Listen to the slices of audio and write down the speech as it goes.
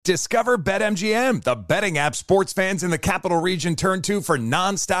Discover BetMGM, the betting app sports fans in the capital region turn to for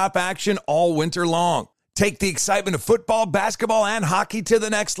nonstop action all winter long. Take the excitement of football, basketball, and hockey to the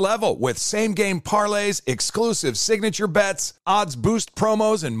next level with same-game parlays, exclusive signature bets, odds boost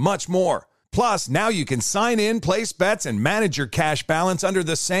promos, and much more. Plus, now you can sign in, place bets, and manage your cash balance under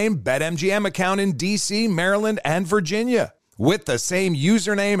the same BetMGM account in D.C., Maryland, and Virginia. With the same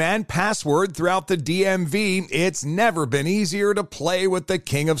username and password throughout the DMV, it's never been easier to play with the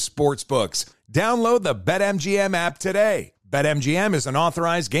king of sportsbooks. Download the BetMGM app today. BetMGM is an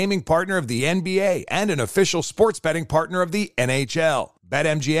authorized gaming partner of the NBA and an official sports betting partner of the NHL.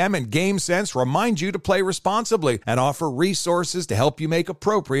 BetMGM and GameSense remind you to play responsibly and offer resources to help you make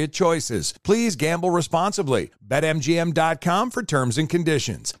appropriate choices. Please gamble responsibly. BetMGM.com for terms and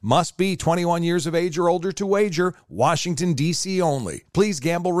conditions. Must be 21 years of age or older to wager. Washington, D.C. only. Please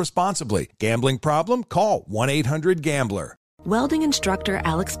gamble responsibly. Gambling problem? Call 1-800-GAMBLER. Welding instructor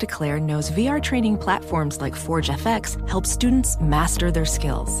Alex DeClaire knows VR training platforms like Forge FX help students master their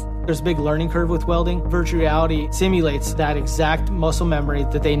skills. There's a big learning curve with welding. Virtual reality simulates that exact muscle memory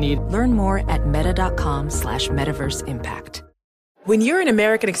that they need. Learn more at meta.com/metaverse impact. When you're an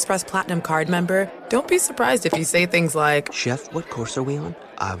American Express Platinum card member, don't be surprised if you say things like, "Chef, what course are we on?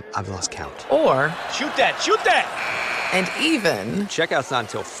 I've lost count." Or, Shoot that! And even, Checkout's not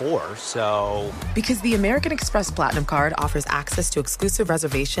until 4, so... Because the American Express Platinum Card offers access to exclusive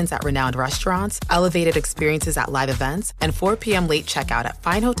reservations at renowned restaurants, elevated experiences at live events, and 4 p.m. late checkout at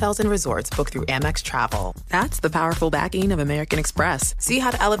fine hotels and resorts booked through Amex Travel. That's the powerful backing of American Express. See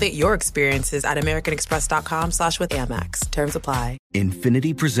how to elevate your experiences at americanexpress.com/withAmex. Terms apply.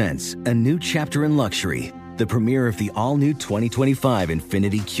 Infiniti presents a new chapter in luxury, the premiere of the all-new 2025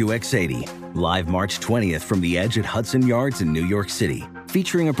 Infiniti QX80, live March 20th from the Edge at Hudson Yards in New York City,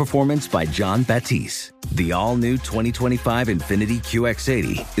 featuring a performance by John Batiste. The all-new 2025 Infiniti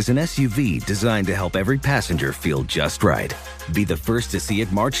QX80 is an SUV designed to help every passenger feel just right. Be the first to see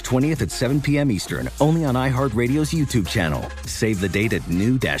it March 20th at 7 p.m. Eastern, only on iHeartRadio's YouTube channel. Save the date at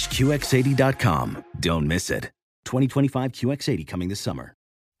new-QX80.com. Don't miss it. 2025 QX80 coming this summer.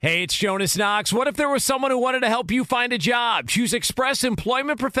 Hey, it's Jonas Knox. What if there was someone who wanted to help you find a job? Choose Express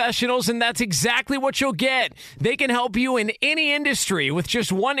Employment Professionals, and that's exactly what you'll get. They can help you in any industry. With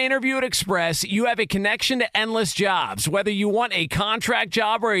just one interview at Express, you have a connection to endless jobs. Whether you want a contract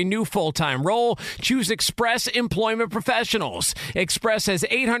job or a new full-time role, choose Express Employment Professionals. Express has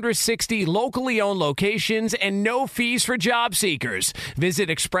 860 locally owned locations and no fees for job seekers. Visit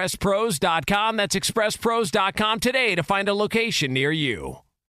expresspros.com. That's expresspros.com today to find a location near you.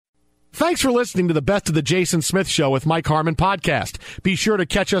 Thanks for listening to the Best of the Jason Smith Show with Mike Harmon podcast. Be sure to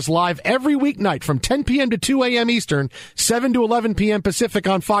catch us live every weeknight from 10 p.m. to 2 a.m. Eastern, 7 to 11 p.m. Pacific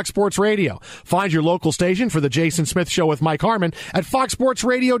on Fox Sports Radio. Find your local station for the Jason Smith Show with Mike Harmon at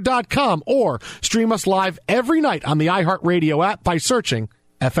foxsportsradio.com or stream us live every night on the iHeartRadio app by searching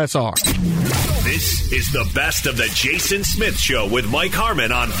FSR. This is the Best of the Jason Smith Show with Mike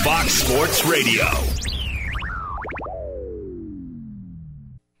Harmon on Fox Sports Radio.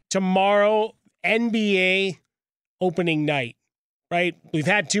 Tomorrow, NBA opening night, right? We've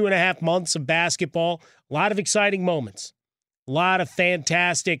had 2.5 months of basketball, a lot of exciting moments, a lot of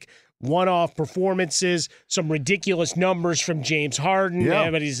fantastic one-off performances, some ridiculous numbers from James Harden. Yeah.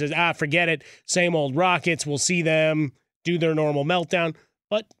 Everybody says, forget it, same old Rockets. We'll see them do their normal meltdown.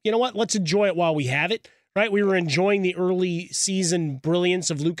 But you know what? Let's enjoy it while we have it, right? We were enjoying the early season brilliance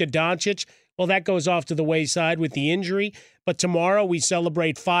of Luka Doncic. Well, that goes off to the wayside with the injury. But tomorrow we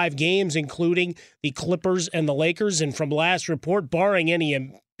celebrate 5 games, including the Clippers and the Lakers. And from last report, barring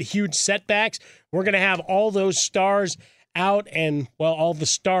any huge setbacks, we're going to have all those stars out, and, well, all the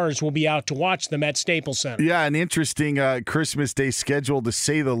stars will be out to watch them at Staples Center. Yeah, an interesting Christmas Day schedule, to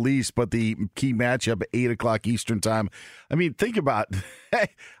say the least, but the key matchup at 8 o'clock Eastern time. I mean, think about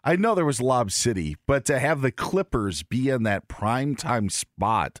I know there was Lob City, but to have the Clippers be in that primetime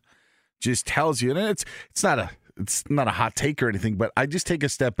spot just tells you, and it's not a hot take or anything, but I just take a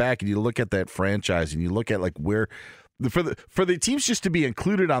step back and you look at that franchise and you look at like where for the teams just to be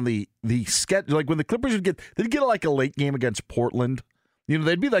included on the schedule, like when the Clippers they'd get like a late game against Portland. You know,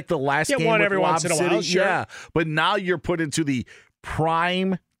 they'd be like the last game one with every Lob once in a City. while, sure. Yeah, but now you're put into the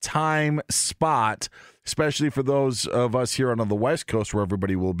prime time spot, especially for those of us here on the West Coast where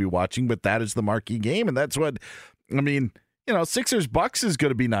everybody will be watching. But that is the marquee game, and that's what I mean. You know, Sixers-Bucks is going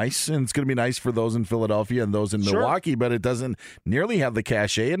to be nice, and it's going to be nice for those in Philadelphia and those in Milwaukee, but it doesn't nearly have the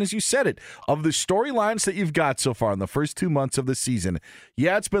cachet. And as you said it, of the storylines that you've got so far in the first 2 months of the season,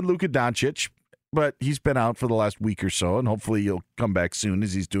 yeah, it's been Luka Doncic, but he's been out for the last week or so, and hopefully he'll come back soon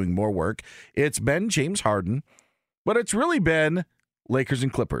as he's doing more work. It's been James Harden, but it's really been Lakers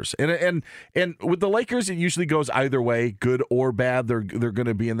and Clippers. And with the Lakers, it usually goes either way, good or bad. They're going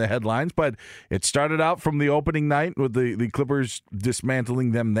to be in the headlines. But it started out from the opening night with the Clippers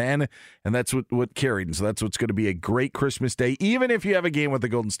dismantling them then, and that's what carried. And so that's what's going to be a great Christmas Day, even if you have a game with the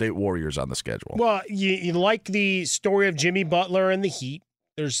Golden State Warriors on the schedule. Well, you like the story of Jimmy Butler and the Heat.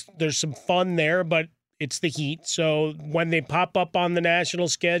 There's some fun there, but it's the Heat. So when they pop up on the national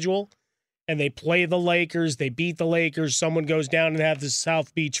schedule and they play the Lakers, they beat the Lakers, someone goes down and have the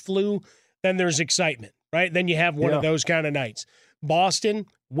South Beach flu, then there's excitement, right? Then you have one of those kind of nights. Boston,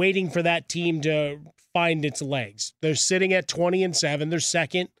 waiting for that team to find its legs. They're sitting at 20-7. They're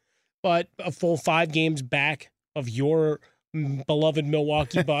second, but a full 5 games back of your beloved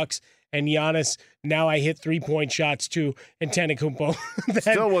Milwaukee Bucks. And Giannis, now I hit 3-point shots too, and Antetokounmpo.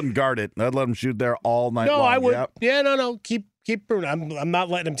 Still wouldn't guard it. I'd let him shoot there all night long. No, I would. Yep. Yeah, no. Keep I'm not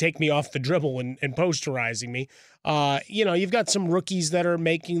letting him take me off the dribble and posterizing me. You've got some rookies that are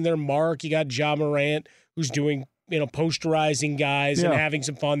making their mark. You got Ja Morant, who's doing, posterizing guys and having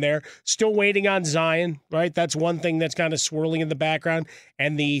some fun there. Still waiting on Zion, right? That's one thing that's kind of swirling in the background.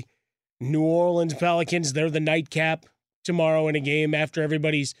 And the New Orleans Pelicans, they're the nightcap tomorrow in a game after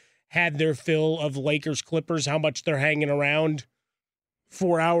everybody's had their fill of Lakers Clippers, how much they're hanging around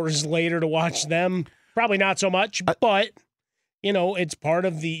 4 hours later to watch them. Probably not so much, but it's part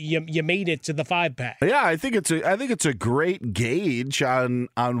of the you made it to the 5-pack. Yeah, I think it's a great gauge on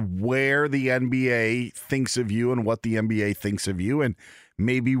where the NBA thinks of you and what the NBA thinks of you and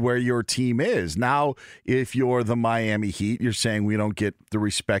maybe where your team is. Now, if you're the Miami Heat, you're saying we don't get the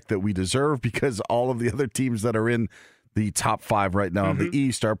respect that we deserve because all of the other teams that are in the top 5 right now of the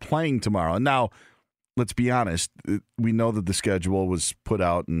East are playing tomorrow. And now, let's be honest, we know that the schedule was put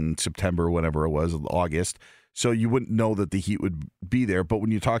out in September, whenever it was, August, so you wouldn't know that the Heat would be there. But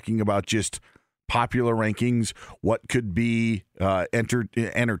when you're talking about just popular rankings, what could be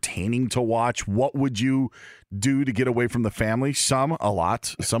entertaining to watch, what would you do to get away from the family? A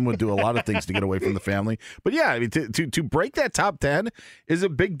lot. Some would do a lot of things to get away from the family. But yeah, I mean, to break that top 10 is a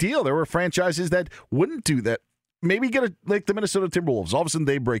big deal. There were franchises that wouldn't do that. Maybe like the Minnesota Timberwolves. All of a sudden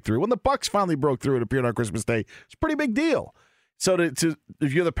they break through. When the Bucks finally broke through, it appeared on Christmas Day. It's a pretty big deal. So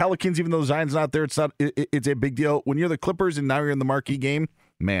if you're the Pelicans, even though Zion's not there, it's a big deal. When you're the Clippers and now you're in the marquee game,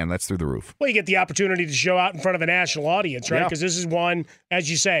 man, that's through the roof. Well, you get the opportunity to show out in front of a national audience, right? Because this is one, as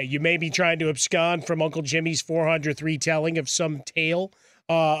you say, you may be trying to abscond from Uncle Jimmy's 400th retelling of some tale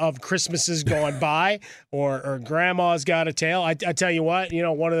of Christmases gone by, or Grandma's got a tale. I tell you what,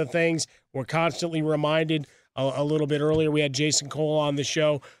 one of the things we're constantly reminded. A little bit earlier, we had Jason Cole on the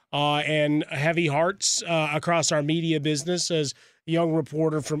show, and heavy hearts across our media business as a young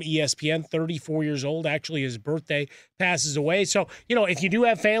reporter from ESPN, 34 years old. Actually, his birthday passes away. So, if you do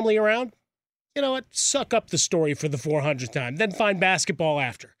have family around, you know what? Suck up the story for the 400th time. Then find basketball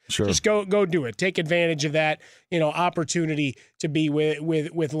after. Sure. Just go do it. Take advantage of that, opportunity to be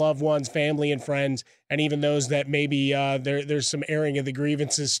with loved ones, family, and friends, and even those that maybe there's some airing of the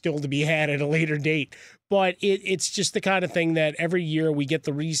grievances still to be had at a later date. But it's just the kind of thing that every year we get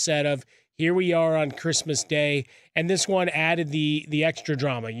the reset of, here we are on Christmas Day, and this one added the extra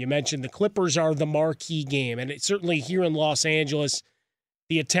drama. You mentioned the Clippers are the marquee game, and it's certainly here in Los Angeles,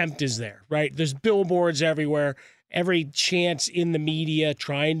 the attempt is there, right? There's billboards everywhere, every chance in the media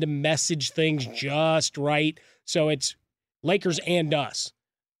trying to message things just right. So it's Lakers and us,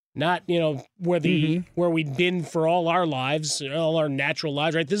 not, where we've been for all our lives, all our natural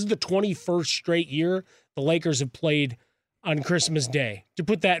lives, right? This is the 21st straight year the Lakers have played on Christmas Day. To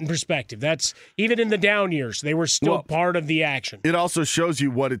put that in perspective, that's even in the down years, they were still part of the action. It also shows you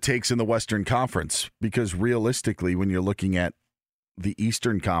what it takes in the Western Conference, because realistically, when you're looking at the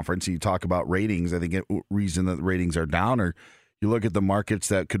Eastern Conference, you talk about ratings. I think the reason that ratings are down, or you look at the markets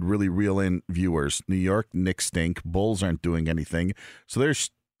that could really reel in viewers. New York, Knicks stink. Bulls aren't doing anything. So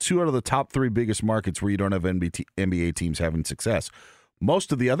there's 2 out of the top 3 biggest markets where you don't have NBA teams having success.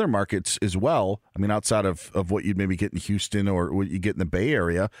 Most of the other markets as well, I mean, outside of what you'd maybe get in Houston or what you get in the Bay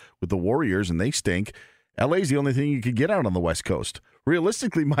Area with the Warriors, and they stink, LA's the only thing you could get out on the West Coast.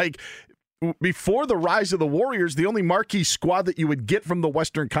 Realistically, Mike, before the rise of the Warriors, the only marquee squad that you would get from the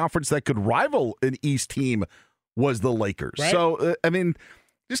Western Conference that could rival an East team was the Lakers. Right. So, I mean,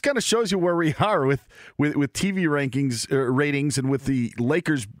 just kind of shows you where we are with TV ratings, and with the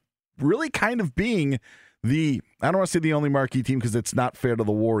Lakers really kind of being I don't want to say the only marquee team, because it's not fair to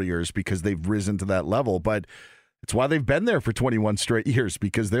the Warriors because they've risen to that level, but it's why they've been there for 21 straight years,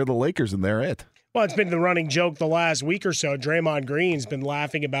 because they're the Lakers and they're it. Well, it's been the running joke the last week or so. Draymond Green's been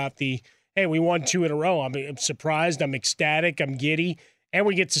laughing about hey, we won 2 in a row. I'm surprised. I'm ecstatic. I'm giddy. And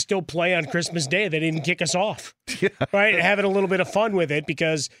we get to still play on Christmas Day. They didn't kick us off, right? Having a little bit of fun with it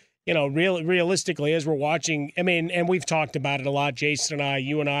because, realistically, as we're watching, and we've talked about it a lot, Jason and I,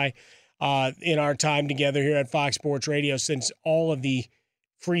 you and I, in our time together here at Fox Sports Radio, since all of the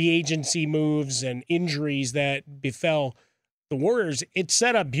free agency moves and injuries that befell the Warriors, it's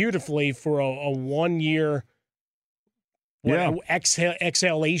set up beautifully for a 1 year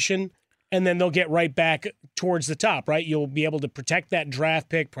exhalation. And then they'll get right back towards the top, right? You'll be able to protect that draft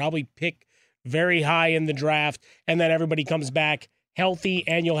pick, probably pick very high in the draft, and then everybody comes back healthy,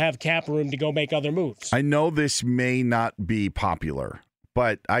 and you'll have cap room to go make other moves. I know this may not be popular,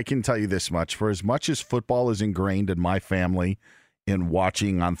 but I can tell you this much. For as much as football is ingrained in my family in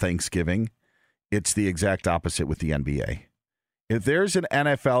watching on Thanksgiving, it's the exact opposite with the NBA. If there's an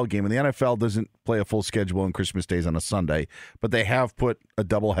NFL game, and the NFL doesn't play a full schedule on Christmas Days on a Sunday, but they have put a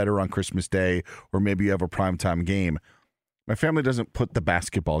doubleheader on Christmas Day, or maybe you have a primetime game, my family doesn't put the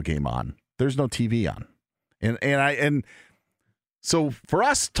basketball game on. There's no TV on. And so for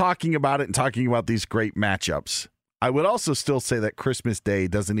us talking about it and talking about these great matchups, I would also still say that Christmas Day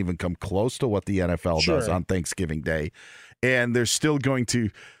doesn't even come close to what the NFL does on Thanksgiving Day. And they're still going to...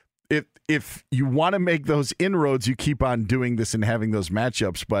 If you want to make those inroads, you keep on doing this and having those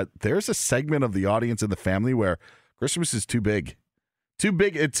matchups. But there's a segment of the audience and the family where Christmas is too big. Too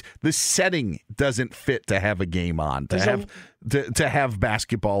big. It's the setting doesn't fit to have a game on, to have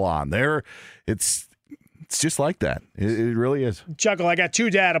basketball on. It's just like that. It really is. Chuckle, I got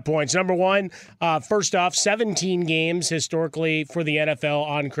 2 data points. Number one, first off, 17 games historically for the NFL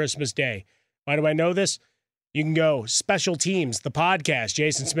on Christmas Day. Why do I know this? You can go Special Teams, the podcast.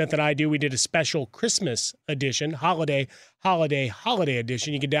 Jason Smith and I we did a special Christmas edition, holiday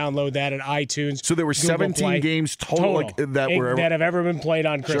edition. You can download that at iTunes. So there were 17 games total that have ever been played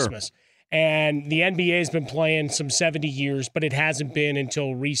on Christmas. Sure. And the NBA has been playing some 70 years, but it hasn't been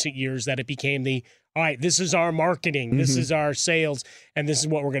until recent years that it became all right, this is our marketing, this is our sales, and this is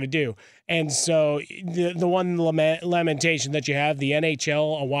what we're going to do. And so the one lamentation that you have, the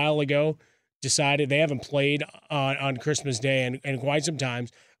NHL a while ago decided they haven't played on Christmas Day in quite some times,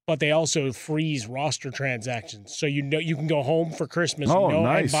 but they also freeze roster transactions. So you can go home for Christmas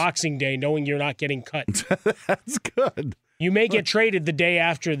and Boxing Day knowing you're not getting cut. That's good. You may get traded the day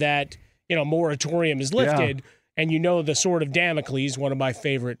after that, moratorium is lifted, and the sword of Damocles, one of my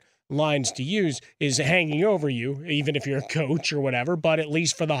favorite lines to use, is hanging over you, even if you're a coach or whatever, but at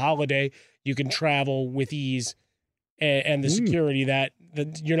least for the holiday, you can travel with ease and the security that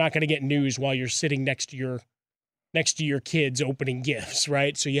you're not going to get news while you're sitting next to your kids opening gifts,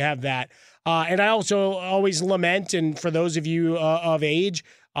 right? So you have that. And I also always lament, and for those of you of age,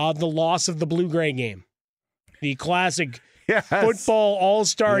 the loss of the blue-gray game. The classic football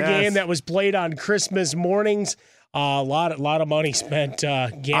all-star game that was played on Christmas mornings. A lot of money spent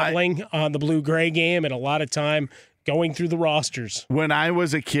gambling on the blue-gray game and a lot of time going through the rosters. When I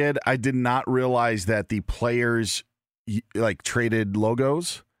was a kid, I did not realize that the players traded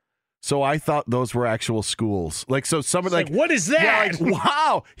logos. So I thought those were actual schools. What is that?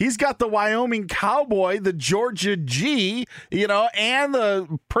 Wow, he's got the Wyoming Cowboy, the Georgia G, and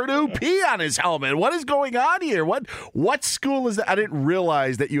the Purdue P on his helmet. What is going on here? What school is that? I didn't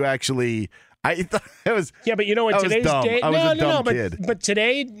realize that you actually... I thought it was... Yeah, but in today's day... I was a dumb kid. But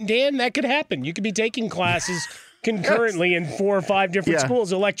today, Dan, that could happen. You could be taking classes concurrently in 4 or 5 different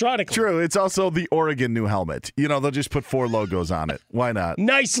schools electronically. True. It's also the Oregon new helmet. They'll just put 4 logos on it. Why not?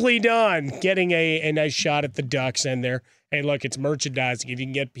 Nicely done. Getting a nice shot at the Ducks in there. Hey, look, it's merchandising. If you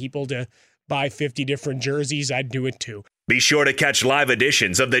can get people to buy 50 different jerseys, I'd do it too. Be sure to catch live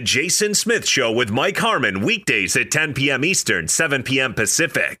editions of The Jason Smith Show with Mike Harmon weekdays at 10 p.m. Eastern, 7 p.m.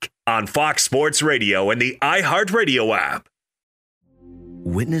 Pacific on Fox Sports Radio and the iHeartRadio app.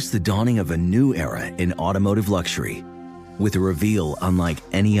 Witness the dawning of a new era in automotive luxury with a reveal unlike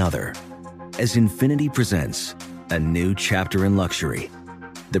any other as Infiniti presents a new chapter in luxury,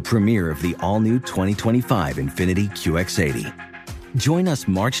 the premiere of the all-new 2025 Infiniti QX80. Join us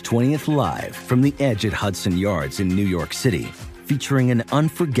March 20th live from the Edge at Hudson Yards in New York City, featuring an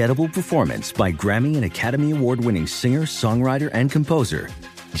unforgettable performance by Grammy and Academy Award-winning singer, songwriter, and composer,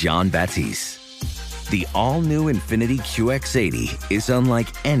 Jon Batiste. The all-new Infiniti QX80 is unlike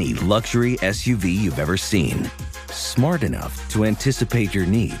any luxury SUV you've ever seen. Smart enough to anticipate your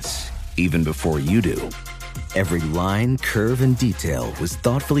needs, even before you do. Every line, curve, and detail was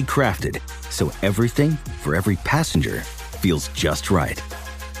thoughtfully crafted, so everything for every passenger feels just right.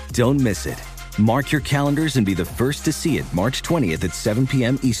 Don't miss it. Mark your calendars and be the first to see it March 20th at 7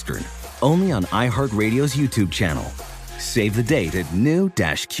 p.m. Eastern, only on iHeartRadio's YouTube channel. Save the date at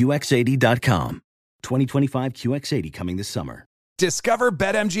new-QX80.com. 2025 QX80 coming this summer. Discover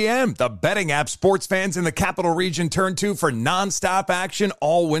BetMGM, the betting app sports fans in the capital region turn to for nonstop action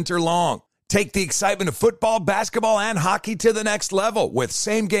all winter long. Take the excitement of football, basketball, and hockey to the next level with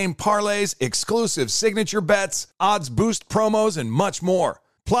same-game parlays, exclusive signature bets, odds boost promos, and much more.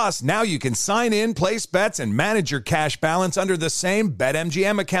 Plus, now you can sign in, place bets, and manage your cash balance under the same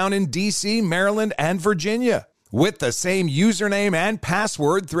BetMGM account in D.C., Maryland, and Virginia. With the same username and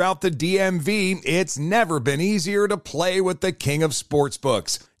password throughout the DMV, it's never been easier to play with the king of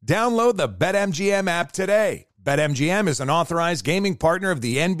sportsbooks. Download the BetMGM app today. BetMGM is an authorized gaming partner of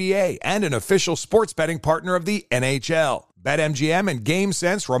the NBA and an official sports betting partner of the NHL. BetMGM and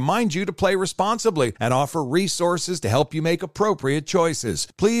GameSense remind you to play responsibly and offer resources to help you make appropriate choices.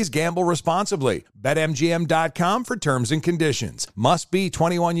 Please gamble responsibly. BetMGM.com for terms and conditions. Must be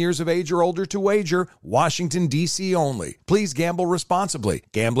 21 years of age or older to wager. Washington, D.C. only. Please gamble responsibly.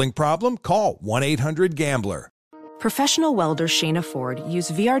 Gambling problem? Call 1-800-GAMBLER. Professional welder Shayna Ford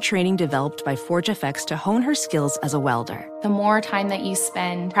used VR training developed by ForgeFX to hone her skills as a welder. The more time that you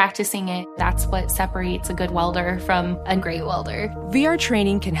spend practicing it, that's what separates a good welder from a great welder. VR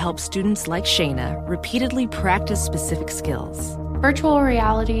training can help students like Shayna repeatedly practice specific skills. Virtual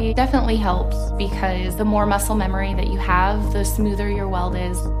reality definitely helps because the more muscle memory that you have, the smoother your weld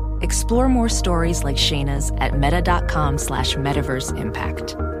is. Explore more stories like Shayna's at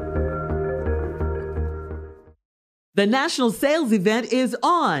meta.com/metaverseimpact. The national sales event is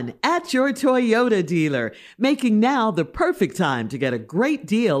on at your Toyota dealer, making now the perfect time to get a great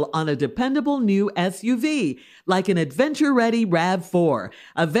deal on a dependable new SUV, like an adventure-ready RAV4.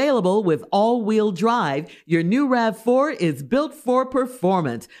 Available with all-wheel drive, your new RAV4 is built for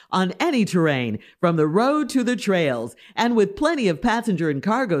performance on any terrain, from the road to the trails, and with plenty of passenger and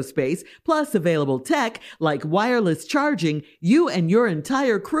cargo space, plus available tech like wireless charging, you and your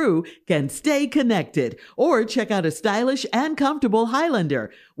entire crew can stay connected. Or check out a stylish and comfortable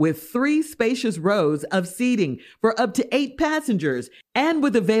Highlander with 3 spacious rows of seating for up to 8 passengers. And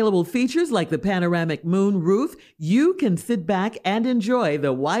with available features like the panoramic moon roof, you can sit back and enjoy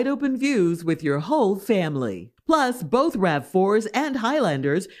the wide open views with your whole family. Plus, both RAV4s and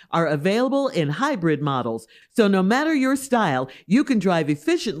Highlanders are available in hybrid models. So no matter your style, you can drive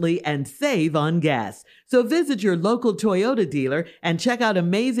efficiently and save on gas. So visit your local Toyota dealer and check out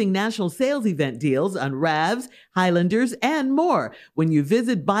amazing national sales event deals on RAVs, Highlanders, and more when you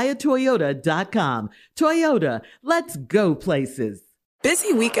visit buyatoyota.com. Toyota, let's go places.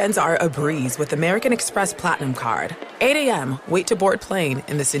 Busy weekends are a breeze with American Express Platinum Card. 8 a.m., wait to board plane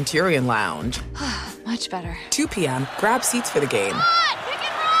in the Centurion Lounge. Much better. 2 p.m., grab seats for the game.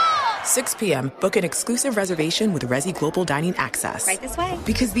 6 p.m., book an exclusive reservation with Resi Global Dining Access. Right this way.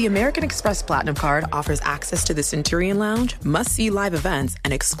 Because the American Express Platinum Card offers access to the Centurion Lounge, must-see live events,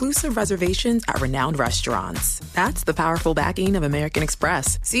 and exclusive reservations at renowned restaurants. That's the powerful backing of American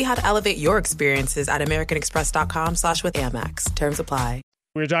Express. See how to elevate your experiences at americanexpress.com/withAmex. Terms apply.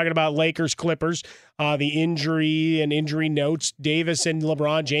 We were talking about Lakers Clippers, the injury and injury notes. Davis and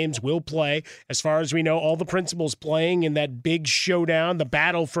LeBron James will play. As far as we know, all the principals playing in that big showdown, the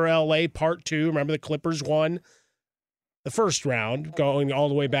Battle for LA Part 2. Remember, the Clippers won the first round, going all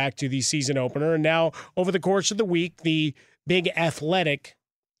the way back to the season opener. And now, over the course of the week, the big Athletic,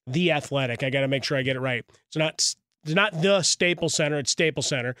 I got to make sure I get it right. It's not the Staples Center, it's Staples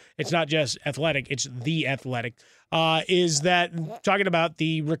Center. It's not just Athletic, it's the Athletic. Is that talking about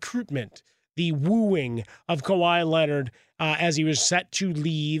the recruitment, the wooing of Kawhi Leonard as he was set to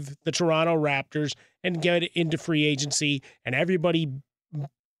leave the Toronto Raptors and get into free agency, and everybody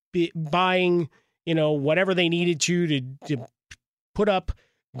buying, whatever they needed to put up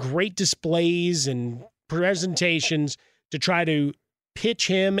great displays and presentations to try to pitch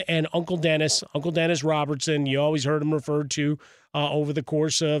him and Uncle Dennis Robertson. You always heard him referred to over the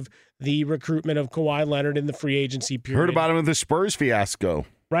course of the recruitment of Kawhi Leonard in the free agency period. Heard about him in the Spurs fiasco.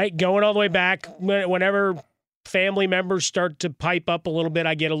 Right, going all the way back. Whenever family members start to pipe up a little bit,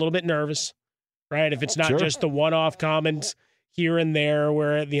 I get a little bit nervous, right? If it's not just the one-off comments here and there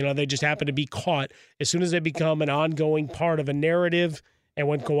where, they just happen to be caught. As soon as they become an ongoing part of a narrative, and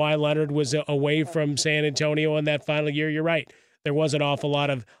when Kawhi Leonard was away from San Antonio in that final year, you're right. There was an awful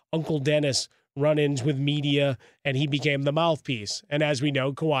lot of Uncle Dennis run-ins with media, and he became the mouthpiece. And as we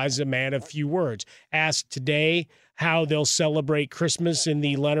know, Kawhi's a man of few words. Asked today how they'll celebrate Christmas in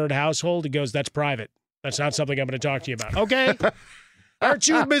the Leonard household, he goes, "That's private. That's not something I'm going to talk to you about." Okay. Aren't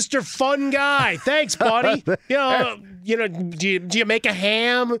you Mr. Fun Guy? Thanks, buddy. Do you make a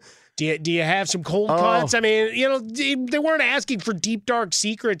ham? Do you have some cold cuts? I mean, they weren't asking for deep, dark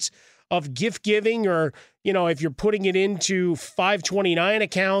secrets of gift giving, or, if you're putting it into 529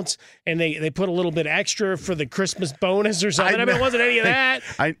 accounts and they put a little bit extra for the Christmas bonus or something. It wasn't any of that.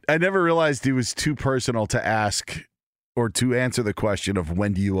 I never realized it was too personal to ask or to answer the question of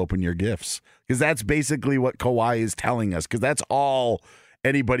when do you open your gifts? Because that's basically what Kawhi is telling us, because that's all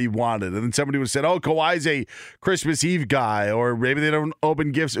anybody wanted. And then somebody would have said, Kawhi's a Christmas Eve guy, or maybe they don't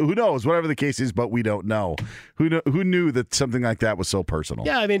open gifts. Who knows? Whatever the case is, but we don't know. Who knew that something like that was so personal?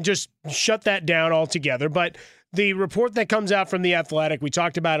 Yeah, just shut that down altogether. But the report that comes out from The Athletic, we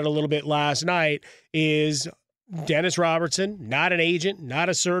talked about it a little bit last night, is Dennis Robertson, not an agent, not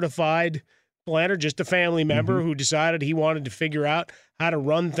a certified planner, just a family member who decided he wanted to figure out how to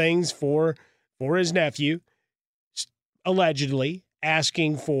run things for his nephew, allegedly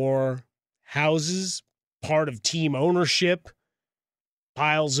asking for houses, part of team ownership,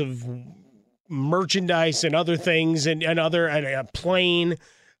 piles of merchandise and other things, and a plane,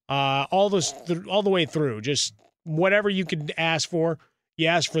 all the way through. Just whatever you could ask for, you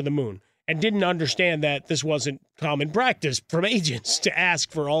asked for the moon. And didn't understand that this wasn't common practice from agents to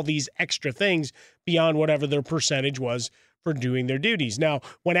ask for all these extra things beyond whatever their percentage was for doing their duties. Now,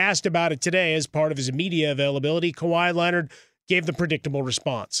 when asked about it today as part of his media availability, Kawhi Leonard gave the predictable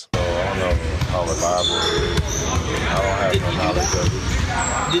response. I don't know how reliable it is. I don't have no knowledge of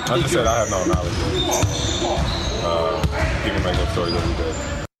it. I just said I have no knowledge of it. People make up stories every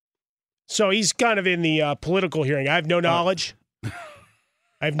day. So he's kind of in the political hearing. I have no knowledge.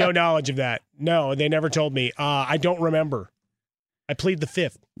 I have no knowledge of that. No, they never told me. I don't remember. I plead the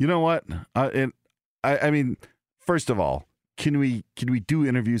fifth. You know what? I mean, first of all, can we do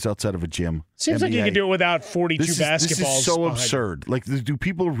interviews outside of a gym? Seems like you can do it without 42 basketballs. This is so absurd. Like, do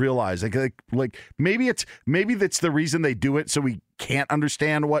people realize? Like maybe that's the reason they do it, so we can't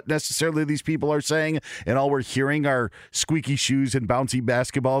understand what necessarily these people are saying, and all we're hearing are squeaky shoes and bouncy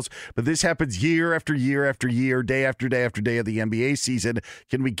basketballs. But this happens year after year after year, day after day after day of the NBA season.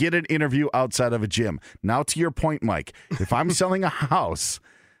 Can we get an interview outside of a gym? Now, to your point, Mike, if I'm selling a house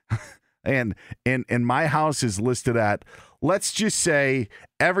and my house is listed at, let's just say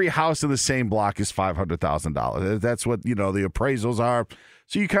every house in the same block is $500,000. That's what, the appraisals are.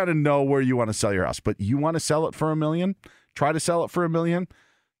 So you kind of know where you want to sell your house. But you want to sell it for $1 million? Try to sell it for $1 million?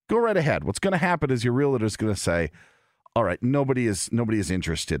 Go right ahead. What's going to happen is your realtor is going to say, all right, nobody is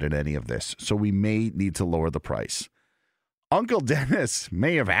interested in any of this, so we may need to lower the price. Uncle Dennis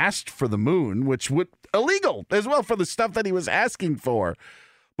may have asked for the moon, which would illegal as well for the stuff that he was asking for.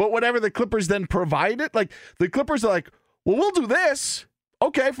 But whatever the Clippers then provided, like the Clippers are like, well, we'll do this.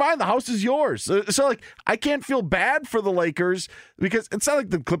 Okay, fine. The house is yours. So I can't feel bad for the Lakers because it's not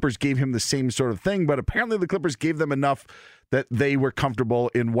like the Clippers gave him the same sort of thing, but apparently the Clippers gave them enough that they were comfortable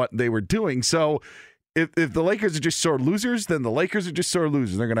in what they were doing. So if the Lakers are just sore losers, then the Lakers are just sore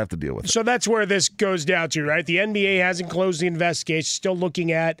losers. They're going to have to deal with it. So that's where this goes down to, right? The NBA hasn't closed the investigation, still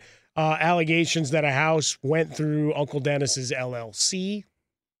looking at allegations that a house went through Uncle Dennis's LLC.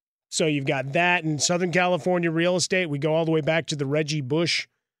 So you've got that in Southern California real estate. We go all the way back to the Reggie Bush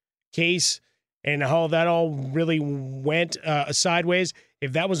case and how that all really went sideways.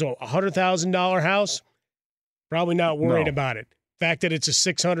 If that was a $100,000 house, probably not worried about it. The fact that it's a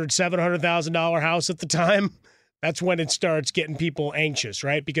 $600,000, $700,000 house at the time, that's when it starts getting people anxious,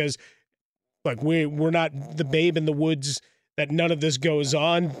 right? Because like we're not the babe in the woods that none of this goes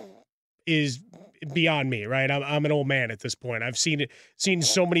on is beyond me, right? I'm an old man at this point. I've seen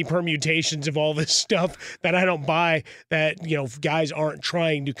so many permutations of all this stuff that I don't buy that, guys aren't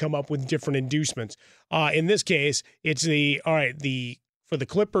trying to come up with different inducements. In this case, it's for the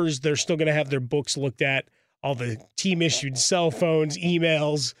Clippers, they're still going to have their books looked at, all the team issued cell phones,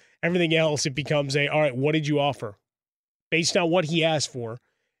 emails, everything else. It becomes all right, what did you offer? Based on what he asked for.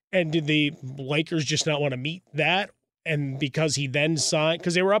 And did the Lakers just not want to meet that? And because he then signed,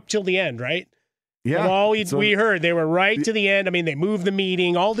 because they were up till the end, right? Yeah. Well, we heard they were right to the end. I mean, they moved the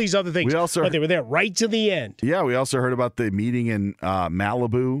meeting, all these other things, but they were there right to the end. Yeah, we also heard about the meeting in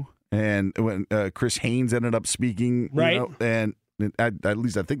Malibu, and when Chris Haynes ended up speaking, right? And at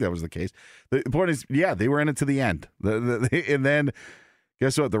least I think that was the case. The point is, yeah, they were in it to the end. And then,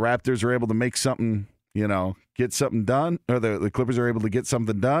 guess what? The Raptors are able to make something, get something done, or the Clippers are able to get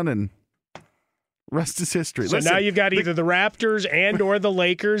something done, and rest is history. So now you've got either the Raptors and or the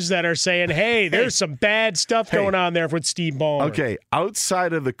Lakers that are saying, hey, there's some bad stuff going on there with Steve Ballmer. Okay,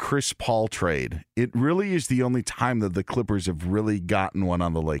 outside of the Chris Paul trade, it really is the only time that the Clippers have really gotten one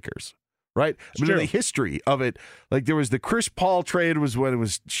on the Lakers, right? In the history of it, like there was the Chris Paul trade was when it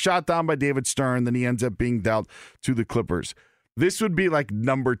was shot down by David Stern, then he ends up being dealt to the Clippers. This would be like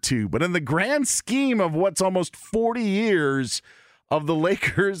number 2. But in the grand scheme of what's almost 40 years of the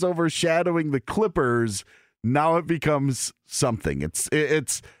Lakers overshadowing the Clippers, now it becomes something.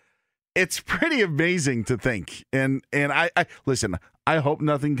 It's pretty amazing to think. And I listen, I hope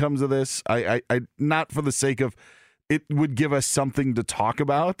nothing comes of this. I not for the sake of it would give us something to talk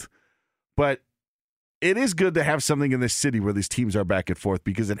about, but it is good to have something in this city where these teams are back and forth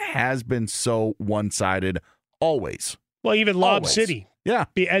because it has been so one-sided always. Well, even Lob City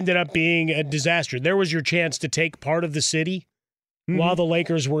ended up being a disaster. There was your chance to take part of the city while the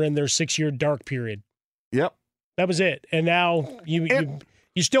Lakers were in their 6-year dark period. Yep. That was it. And now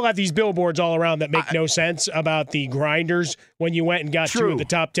you still have these billboards all around that make no sense about the grinders when you went and got two of the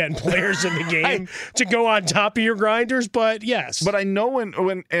top 10 players in the game to go on top of your grinders. But yes. But I know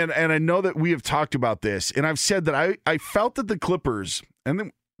when I know that we have talked about this, and I've said that I felt that the Clippers, and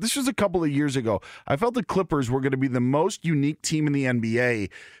then this was a couple of years ago, I felt the Clippers were going to be the most unique team in the NBA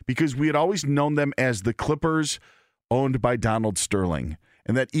because we had always known them as the Clippers owned by Donald Sterling.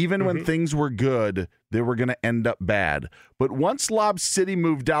 And that even when things were good, they were going to end up bad. But once Lob City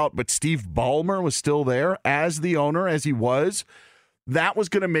moved out, but Steve Ballmer was still there as the owner, as he was, that was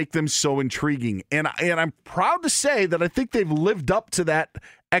going to make them so intriguing. And I'm proud to say that I think they've lived up to that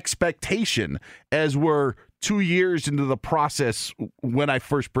expectation as we're 2 years into the process when I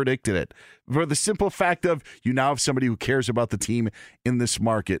first predicted it. For the simple fact of you now have somebody who cares about the team in this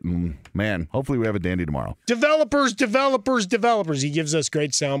market. And man, hopefully we have a dandy tomorrow. Developers. He gives us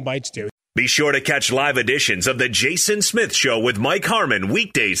great sound bites too. Be sure to catch live editions of The Jason Smith Show with Mike Harmon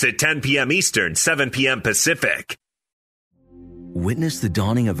weekdays at 10 p.m. Eastern, 7 p.m. Pacific. Witness the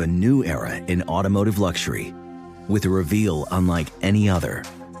dawning of a new era in automotive luxury with a reveal unlike any other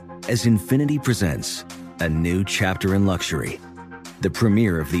as Infiniti presents a new chapter in luxury, the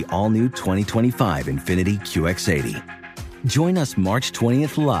premiere of the all-new 2025 Infiniti QX80. Join us March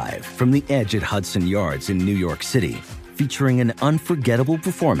 20th live from the Edge at Hudson Yards in New York City, featuring an unforgettable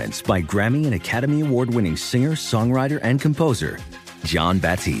performance by Grammy and Academy Award-winning singer, songwriter, and composer, Jon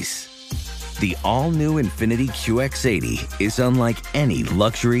Batiste. The all-new Infiniti QX80 is unlike any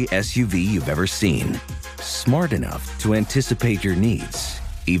luxury SUV you've ever seen. Smart enough to anticipate your needs,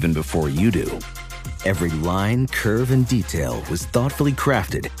 even before you do. Every line, curve, and detail was thoughtfully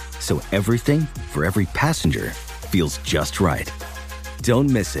crafted so everything for every passenger feels just right. Don't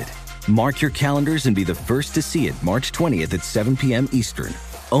miss it. Mark your calendars and be the first to see it March 20th at 7 p.m. Eastern,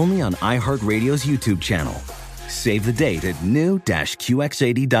 only on iHeartRadio's YouTube channel. Save the date at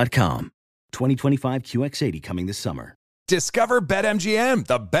new-QX80.com. 2025 QX80 coming this summer. Discover BetMGM,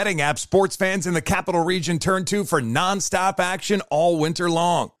 the betting app sports fans in the capital region turn to for nonstop action all winter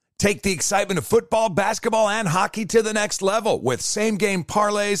long. Take the excitement of football, basketball, and hockey to the next level with same-game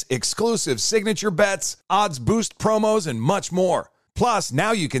parlays, exclusive signature bets, odds boost promos, and much more. Plus,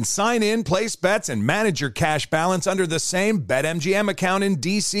 now you can sign in, place bets, and manage your cash balance under the same BetMGM account in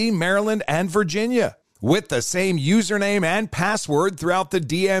D.C., Maryland, and Virginia. With the same username and password throughout the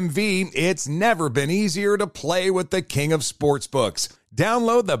DMV, it's never been easier to play with the king of sportsbooks.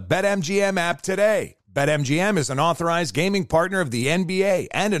 Download the BetMGM app today. BetMGM is an authorized gaming partner of the NBA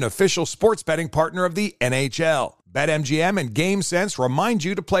and an official sports betting partner of the NHL. BetMGM and GameSense remind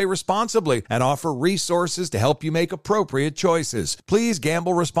you to play responsibly and offer resources to help you make appropriate choices. Please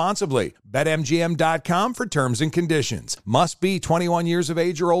gamble responsibly. BetMGM.com for terms and conditions. Must be 21 years of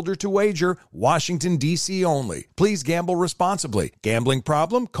age or older to wager. Washington, D.C. only. Please gamble responsibly. Gambling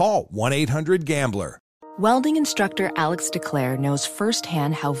problem? Call 1-800-GAMBLER. Welding instructor Alex DeClaire knows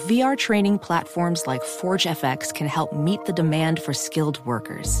firsthand how VR training platforms like ForgeFX can help meet the demand for skilled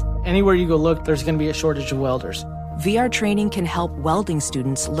workers. Anywhere you go look, there's going to be a shortage of welders. VR training can help welding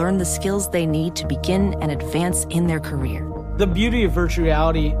students learn the skills they need to begin and advance in their career. The beauty of virtual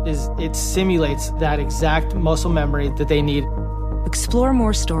reality is it simulates that exact muscle memory that they need. Explore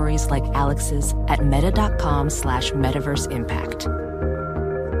more stories like Alex's at meta.com/metaverseimpact.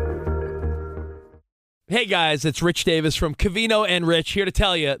 Hey guys, it's Rich Davis from Covino and Rich here to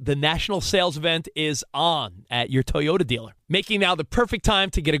tell you the national sales event is on at your Toyota dealer, making now the perfect time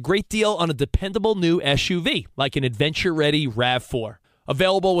to get a great deal on a dependable new SUV like an adventure-ready RAV4.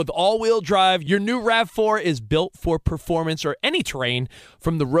 Available with all-wheel drive, your new RAV4 is built for performance or any terrain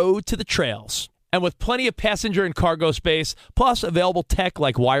from the road to the trails. And with plenty of passenger and cargo space, plus available tech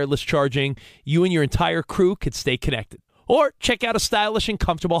like wireless charging, you and your entire crew could stay connected. Or check out a stylish and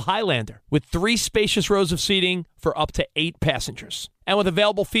comfortable Highlander with 3 spacious rows of seating for up to 8 passengers. And with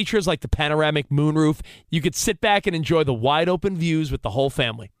available features like the panoramic moonroof, you could sit back and enjoy the wide open views with the whole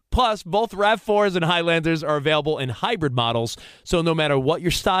family. Plus, both RAV4s and Highlanders are available in hybrid models, so no matter what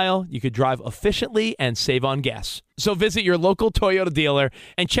your style, you could drive efficiently and save on gas. So visit your local Toyota dealer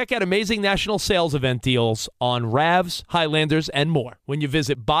and check out amazing national sales event deals on RAVs, Highlanders, and more when you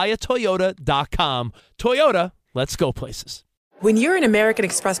visit buyatoyota.com. Toyota, let's go places. When you're an American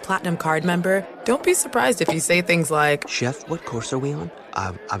Express Platinum Card member, don't be surprised if you say things like, Chef, what course are we on?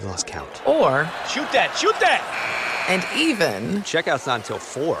 I've lost count. Or, Shoot that! and even, Checkout's not until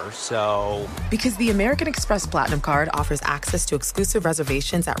 4, so... Because the American Express Platinum Card offers access to exclusive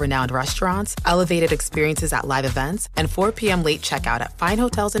reservations at renowned restaurants, elevated experiences at live events, and 4 p.m. late checkout at fine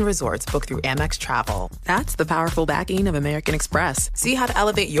hotels and resorts booked through Amex Travel. That's the powerful backing of American Express. See how to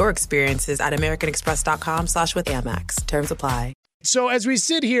elevate your experiences at americanexpress.com/withAmex. Terms apply. So as we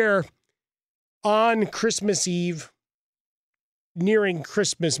sit here on Christmas Eve, nearing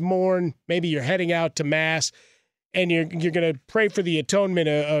Christmas morn, maybe you're heading out to Mass, and you're going to pray for the atonement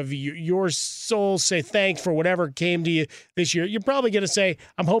of your soul, say thanks for whatever came to you this year. You're probably going to say,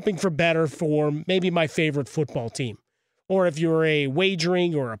 I'm hoping for better for maybe my favorite football team. Or if you're a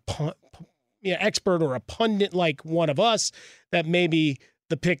wagering or a expert or a pundit like one of us, that maybe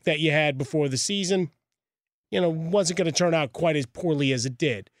the pick that you had before the season, wasn't going to turn out quite as poorly as it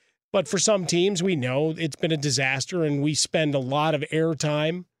did. But for some teams, we know it's been a disaster, and we spend a lot of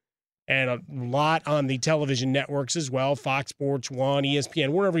airtime and a lot on the television networks as well, Fox Sports 1, ESPN,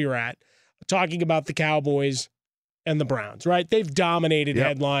 wherever you're at, talking about the Cowboys and the Browns, right? They've dominated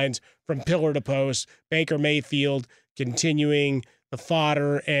headlines from pillar to post. Baker Mayfield continuing the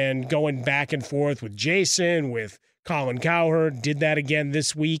fodder and going back and forth with Jason, with Colin Cowherd, did that again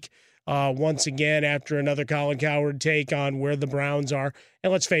this week. Once again, after another Colin Cowherd take on where the Browns are.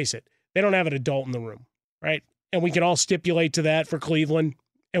 And let's face it, they don't have an adult in the room, right? And we can all stipulate to that for Cleveland,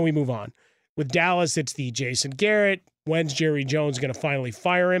 and we move on. With Dallas, it's the Jason Garrett. When's Jerry Jones going to finally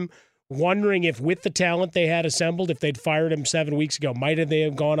fire him? Wondering if with the talent they had assembled, if they'd fired him 7 weeks ago, might they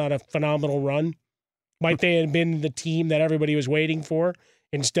have gone on a phenomenal run? Might they have been the team that everybody was waiting for?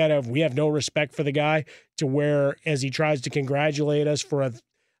 Instead of, we have no respect for the guy, to where, as he tries to congratulate us for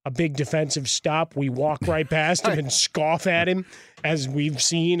a big defensive stop, we walk right past him and scoff at him, as we've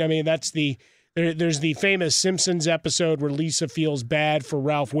seen. I mean, there's the famous Simpsons episode where Lisa feels bad for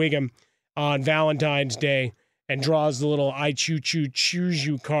Ralph Wiggum on Valentine's Day and draws the little I choose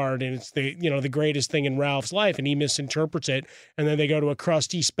you card, and it's the greatest thing in Ralph's life, and he misinterprets it, and then they go to a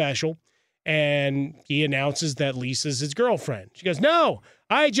Krusty special, and he announces that Lisa's his girlfriend. She goes, "No,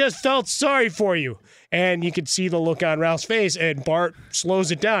 I just felt sorry for you." And you could see the look on Ralph's face, and Bart slows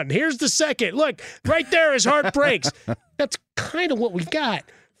it down. Here's the second. Look, right there, his heart breaks. That's kind of what we've got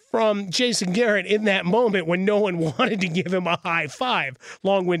from Jason Garrett in that moment when no one wanted to give him a high five.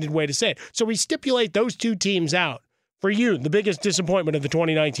 Long-winded way to say it. So we stipulate those two teams out. For you, the biggest disappointment of the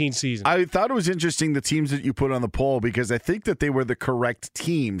 2019 season. I thought it was interesting, the teams that you put on the poll, because I think that they were the correct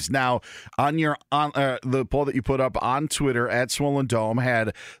teams. Now, on the poll that you put up on Twitter at Swollen Dome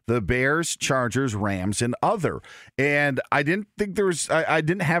had the Bears, Chargers, Rams, and other. And I didn't think I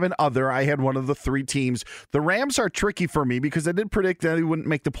didn't have an other. I had one of the three teams. The Rams are tricky for me because I did predict that they wouldn't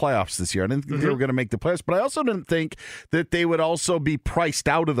make the playoffs this year. I didn't think they were going to make the playoffs, but I also didn't think that they would also be priced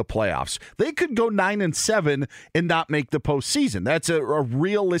out of the playoffs. They could go 9-7 and not make the postseason. That's a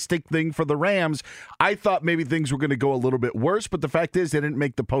realistic thing for the Rams. I thought maybe things were going to go a little bit worse, but the fact is they didn't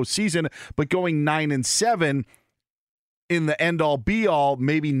make the postseason. But going 9-7 in the end-all, be-all,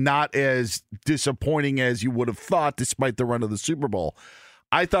 maybe not as disappointing as you would have thought, despite the run of the Super Bowl.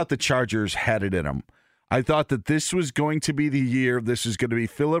 I thought the Chargers had it in them. I thought that this was going to be the year. This is going to be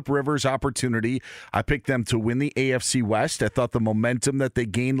Phillip Rivers' opportunity. I picked them to win the AFC West. I thought the momentum that they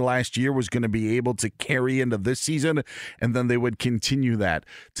gained last year was going to be able to carry into this season, and then they would continue that.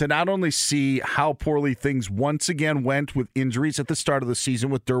 To not only see how poorly things once again went with injuries at the start of the season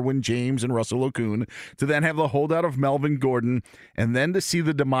with Derwin James and Russell Okung, to then have the holdout of Melvin Gordon, and then to see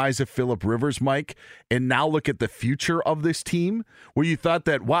the demise of Phillip Rivers, Mike, and now look at the future of this team, where you thought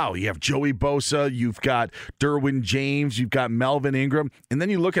that, wow, you have Joey Bosa, you've got Derwin James, you've got Melvin Ingram, and then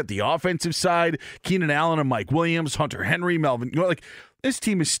you look at the offensive side, Keenan Allen and Mike Williams, Hunter Henry, Melvin, this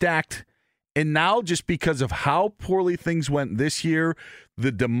team is stacked. And now, just because of how poorly things went this year,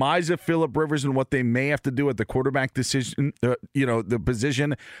 the demise of Phillip Rivers and what they may have to do at the quarterback decision, the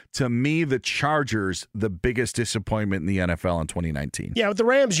position, to me, the Chargers, the biggest disappointment in the NFL in 2019. Yeah, with the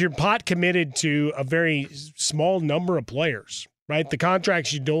Rams, you're pot committed to a very small number of players, right? The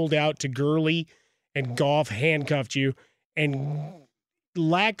contracts you doled out to Gurley and Goff handcuffed you, and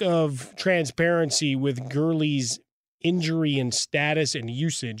lack of transparency with Gurley's injury and status and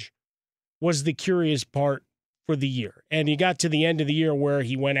usage was the curious part for the year. And you got to the end of the year where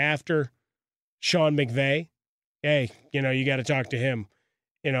he went after Sean McVay. Hey, you got to talk to him.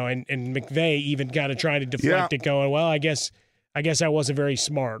 And McVay even kind of tried to deflect it, going, well, I guess I wasn't very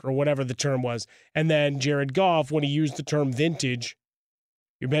smart, or whatever the term was. And then Jared Goff, when he used the term vintage,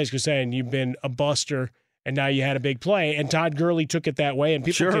 you're basically saying you've been a buster and now you had a big play. And Todd Gurley took it that way, and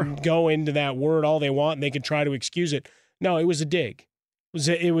people can go into that word all they want and they can try to excuse it. No, it was a dig.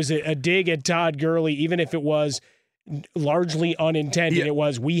 It was a dig at Todd Gurley, even if it was largely unintended. Yeah. It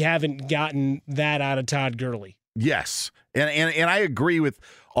was, we haven't gotten that out of Todd Gurley. Yes. And I agree with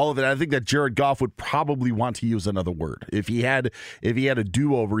all of it. I think that Jared Goff would probably want to use another word. If he had a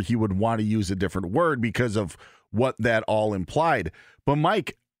do-over, he would want to use a different word because of what that all implied. But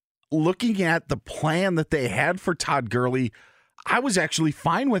Mike, looking at the plan that they had for Todd Gurley, I was actually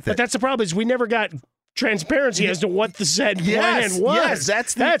fine with it. But that's the problem, is we never got transparency as to what the said plan was.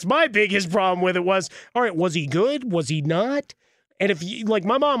 Yes, that's my biggest problem with it was, all right, was he good? Was he not? And if you, like,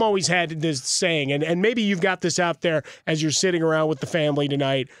 my mom always had this saying, and maybe you've got this out there as you're sitting around with the family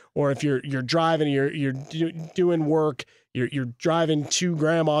tonight, or if you're driving, you're doing work, you're driving to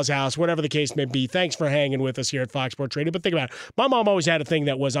grandma's house, whatever the case may be. Thanks for hanging with us here at Fox Sports Radio. But think about it. My mom always had a thing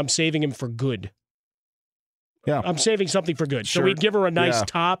that was, I'm saving him for good. Yeah, I'm saving something for good. Sure. So we'd give her a nice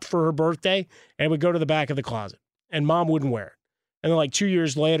top for her birthday, and we'd go to the back of the closet, and Mom wouldn't wear it. And then like 2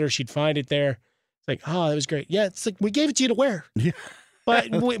 years later, she'd find it there. It's like, oh, that was great. Yeah, it's like, we gave it to you to wear. Yeah.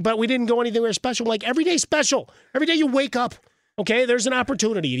 But we didn't go anywhere special. Like, every day special. Every day you wake up, okay, there's an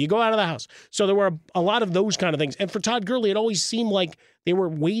opportunity. You go out of the house. So there were a lot of those kind of things. And for Todd Gurley, it always seemed like they were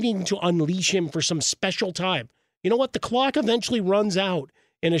waiting to unleash him for some special time. You know what? The clock eventually runs out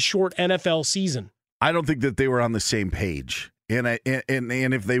in a short NFL season. I don't think that they were on the same page. And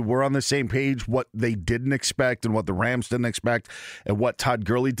if they were on the same page, what they didn't expect and what the Rams didn't expect and what Todd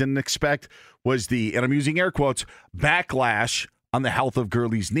Gurley didn't expect was the, and I'm using air quotes, backlash on the health of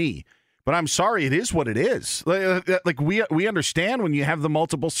Gurley's knee. But I'm sorry, it is what it is. Like we understand when you have the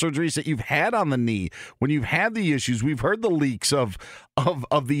multiple surgeries that you've had on the knee, when you've had the issues. We've heard the leaks of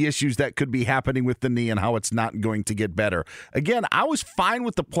the issues that could be happening with the knee and how it's not going to get better. Again, I was fine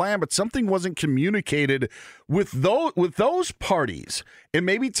with the plan, but something wasn't communicated with those parties. And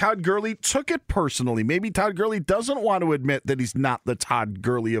maybe Todd Gurley took it personally. Maybe Todd Gurley doesn't want to admit that he's not the Todd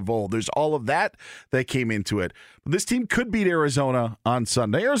Gurley of old. There's all of that came into it. But this team could beat Arizona on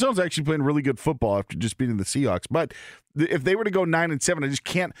Sunday. Arizona's actually playing really good football after just beating the Seahawks. But if they were to go 9-7, I just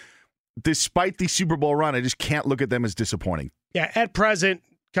can't, despite the Super Bowl run, I just can't look at them as disappointing. Yeah, at present,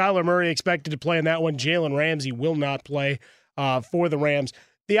 Kyler Murray expected to play in that one. Jalen Ramsey will not play for the Rams.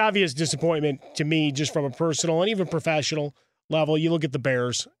 The obvious disappointment to me, just from a personal and even professional level, you look at the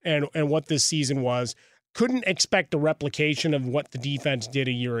Bears and what this season was. Couldn't expect a replication of what the defense did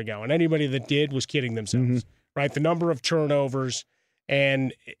a year ago. And anybody that did was kidding themselves, right? The number of turnovers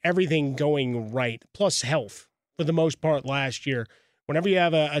and everything going right, plus health for the most part last year. Whenever you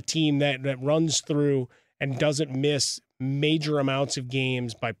have a team that runs through and doesn't miss major amounts of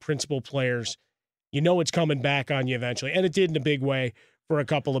games by principal players, you know it's coming back on you eventually. And it did in a big way for a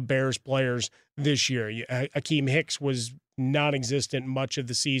couple of Bears players this year. Akeem Hicks was non-existent much of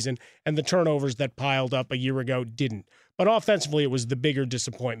the season, and the turnovers that piled up a year ago didn't. But offensively, it was the bigger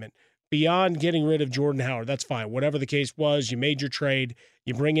disappointment. Beyond getting rid of Jordan Howard, that's fine. Whatever the case was, you made your trade,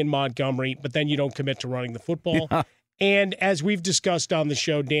 you bring in Montgomery, but then you don't commit to running the football. Yeah. And as we've discussed on the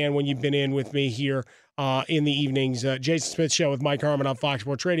show, Dan, when you've been in with me here in the evenings, Jason Smith Show with Mike Harmon on Fox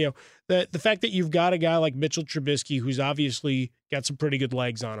Sports Radio, the fact that you've got a guy like Mitchell Trubisky, who's obviously got some pretty good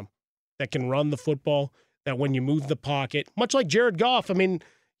legs on him, that can run the football, that when you move the pocket, much like Jared Goff, I mean,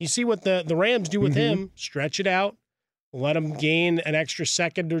 you see what the Rams do with him, stretch it out, let him gain an extra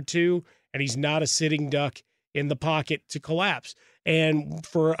second or two, and he's not a sitting duck in the pocket to collapse. And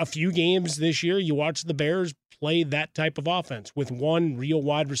for a few games this year, you watch the Bears play that type of offense with one real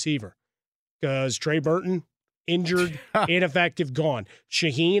wide receiver. Because Trey Burton, injured, ineffective, gone.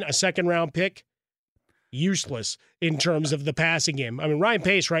 Shaheen, a second-round pick, useless in terms of the passing game. I mean, Ryan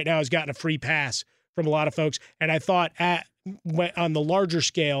Pace right now has gotten a free pass from a lot of folks, and I thought on the larger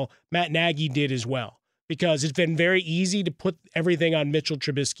scale, Matt Nagy did as well. Because it's been very easy to put everything on Mitchell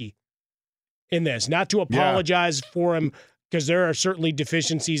Trubisky in this. Not to apologize for him, because there are certainly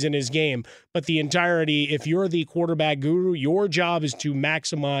deficiencies in his game, but the entirety, if you're the quarterback guru, your job is to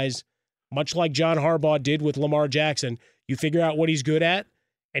maximize, much like John Harbaugh did with Lamar Jackson. You figure out what he's good at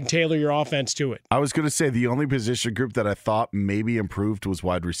and tailor your offense to it. I was going to say the only position group that I thought maybe improved was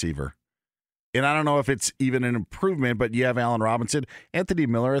wide receiver. And I don't know if it's even an improvement, but you have Allen Robinson. Anthony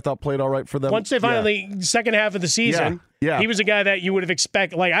Miller, I thought, played all right for them. Once they finally, second half of the season, Yeah. He was a guy that you would have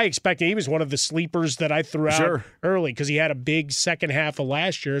expected. Like, I expected he was one of the sleepers that I threw out early because he had a big second half of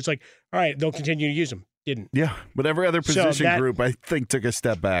last year. It's like, all right, they'll continue to use him. Didn't. Yeah, but every other position group, I think, took a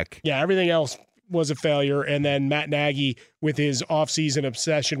step back. Yeah, everything else was a failure. And then Matt Nagy, with his offseason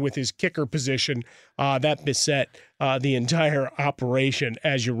obsession with his kicker position, that beset the entire operation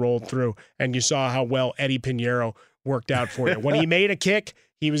as you rolled through. And you saw how well Eddie Pinheiro worked out for you. When he made a kick,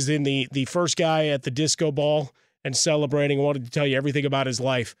 he was in the first guy at the disco ball and celebrating. I wanted to tell you everything about his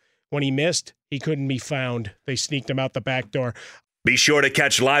life. When he missed, he couldn't be found. They sneaked him out the back door. Be sure to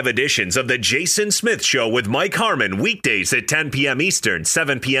catch live editions of The Jason Smith Show with Mike Harmon weekdays at 10 p.m. Eastern,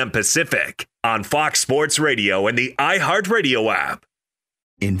 7 p.m. Pacific on Fox Sports Radio and the iHeartRadio app.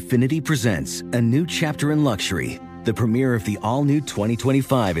 Infiniti presents a new chapter in luxury, the premiere of the all-new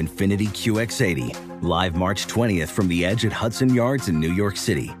 2025 Infiniti QX80, live March 20th from the Edge at Hudson Yards in New York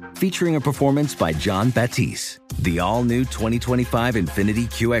City, featuring a performance by John Batiste. The all-new 2025 Infiniti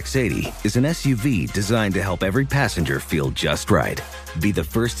QX80 is an SUV designed to help every passenger feel just right. Be the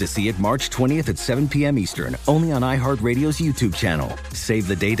first to see it March 20th at 7 p.m. Eastern, only on iHeartRadio's YouTube channel. Save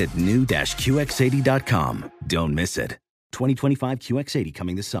the date at new-QX80.com. Don't miss it. 2025 QX80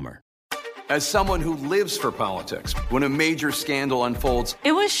 coming this summer. As someone who lives for politics, when a major scandal unfolds,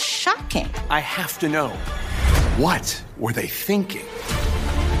 it was shocking. I have to know, what were they thinking?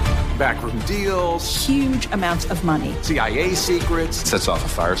 Backroom deals, huge amounts of money, CIA secrets, sets off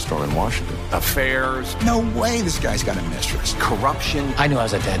a firestorm in Washington, affairs. No way this guy's got a mistress. Corruption. I knew I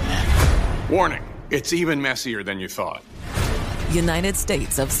was a dead man. Warning, it's even messier than you thought. United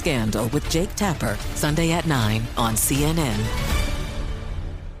States of Scandal with Jake Tapper, Sunday at 9 on CNN.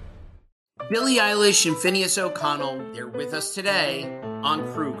 Billie Eilish and Phineas O'Connell, they're with us today on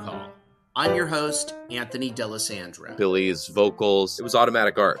Crew Call. I'm your host, Anthony D'Alessandro. Billie's vocals, it was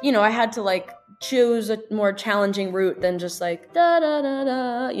automatic art. You know, I had to choose a more challenging route than just da da da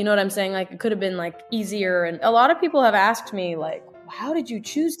da. You know what I'm saying? It could have been easier. And a lot of people have asked me how did you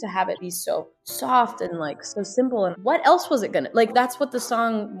choose to have it be so soft and so simple? And what else was it gonna that's what the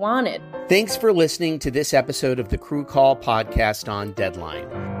song wanted. Thanks for listening to this episode of the Crew Call podcast on Deadline.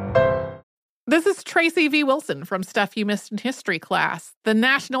 This is Tracy V. Wilson from Stuff You Missed in History class. The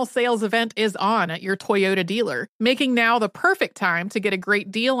national sales event is on at your Toyota dealer, making now the perfect time to get a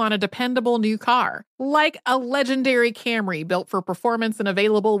great deal on a dependable new car. Like a legendary Camry built for performance and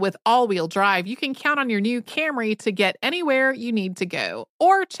available with all-wheel drive, you can count on your new Camry to get anywhere you need to go.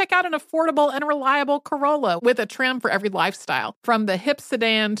 Or check out an affordable and reliable Corolla with a trim for every lifestyle. From the hip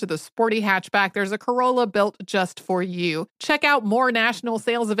sedan to the sporty hatchback, there's a Corolla built just for you. Check out more national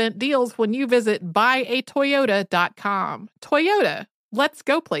sales event deals when you visit buyatoyota.com. Toyota, let's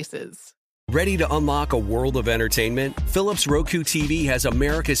go places. Ready to unlock a world of entertainment? Philips Roku TV has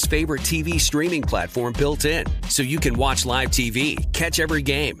America's favorite TV streaming platform built in, so you can watch live TV, catch every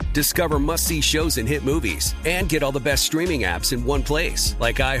game, discover must-see shows and hit movies, and get all the best streaming apps in one place,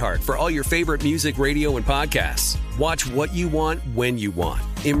 like iHeart for all your favorite music, radio, and podcasts. Watch what you want, when you want.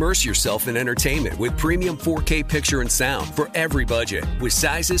 Immerse yourself in entertainment with premium 4K picture and sound for every budget, with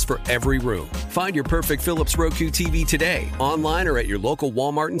sizes for every room. Find your perfect Philips Roku TV today, online or at your local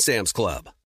Walmart and Sam's Club.